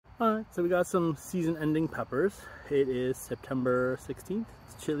Alright, so we got some season-ending peppers. It is September 16th.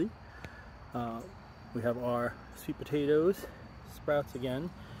 It's chilly. We have our sweet potatoes, sprouts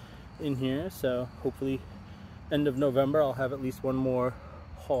again in here. So hopefully end of November I'll have at least one more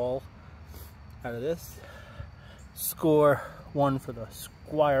haul out of this. Score one for the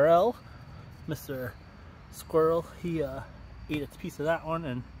squirrel. Mr. Squirrel, he ate a piece of that one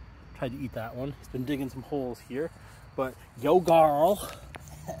and tried to eat that one. He's been digging some holes here. But Yoooo Garl,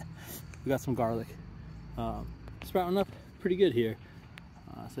 we got some garlic sprouting up pretty good here.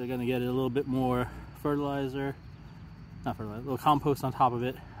 So we're gonna get a little bit more fertilizer, not fertilizer, a little compost on top of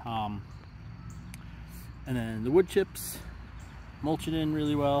it. And then the wood chips, mulch it in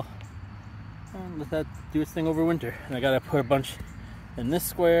really well, and let that do its thing over winter. And I gotta put a bunch in this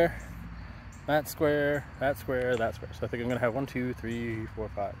square, that square, that square, that square. So I think I'm gonna have 1, 2, 3, 4,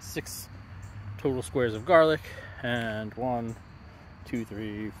 5, 6 total squares of garlic, and 1, 2,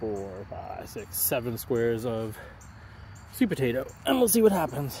 3, 4, 5, 6, 7 squares of sweet potato, and we'll see what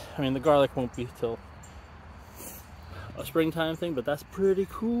happens. I mean, the garlic won't be till a springtime thing, but that's pretty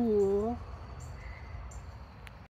cool.